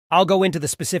I'll go into the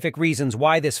specific reasons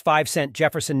why this 5-cent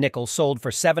Jefferson nickel sold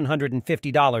for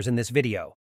 $750 in this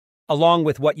video, along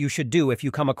with what you should do if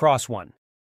you come across one.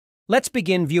 Let's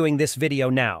begin viewing this video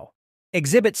now.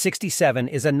 Exhibit 67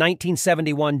 is a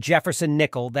 1971 Jefferson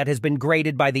nickel that has been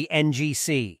graded by the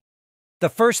NGC. The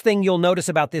first thing you'll notice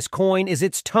about this coin is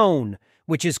its tone,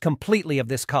 which is completely of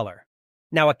this color.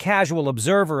 Now, a casual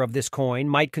observer of this coin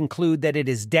might conclude that it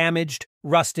is damaged,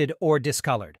 rusted, or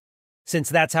discolored. Since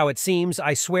that's how it seems,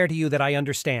 I swear to you that I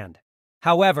understand.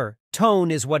 However,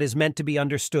 tone is what is meant to be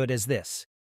understood as this.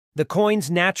 The coin's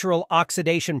natural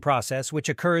oxidation process, which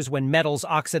occurs when metals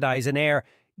oxidize in air,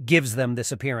 gives them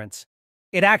this appearance.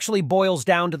 It actually boils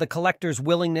down to the collector's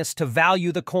willingness to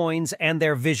value the coins and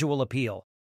their visual appeal,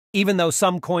 even though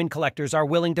some coin collectors are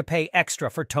willing to pay extra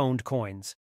for toned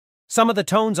coins. Some of the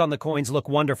tones on the coins look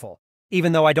wonderful,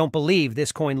 even though I don't believe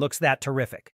this coin looks that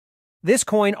terrific. This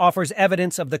coin offers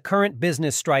evidence of the current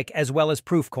business strike as well as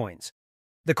proof coins.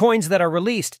 The coins that are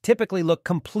released typically look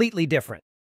completely different.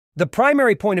 The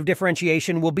primary point of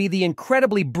differentiation will be the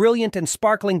incredibly brilliant and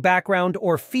sparkling background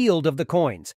or field of the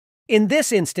coins. In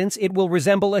this instance, it will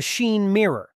resemble a sheen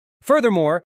mirror.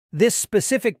 Furthermore, this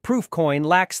specific proof coin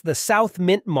lacks the South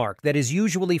Mint mark that is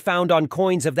usually found on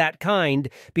coins of that kind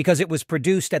because it was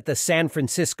produced at the San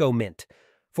Francisco Mint.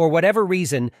 For whatever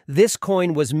reason, this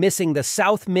coin was missing the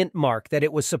South Mint mark that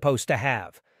it was supposed to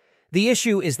have. The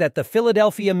issue is that the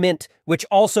Philadelphia Mint, which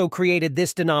also created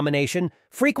this denomination,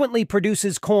 frequently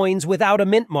produces coins without a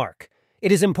mint mark.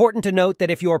 It is important to note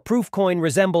that if your proof coin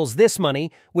resembles this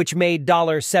money, which made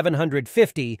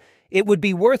 $750, it would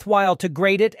be worthwhile to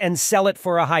grade it and sell it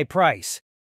for a high price.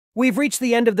 We've reached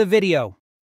the end of the video.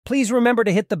 Please remember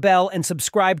to hit the bell and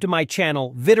subscribe to my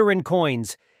channel, Veteran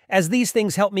Coins, as these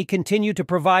things help me continue to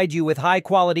provide you with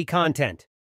high-quality content.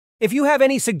 If you have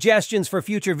any suggestions for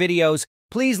future videos,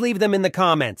 please leave them in the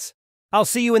comments. I'll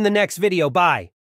see you in the next video. Bye.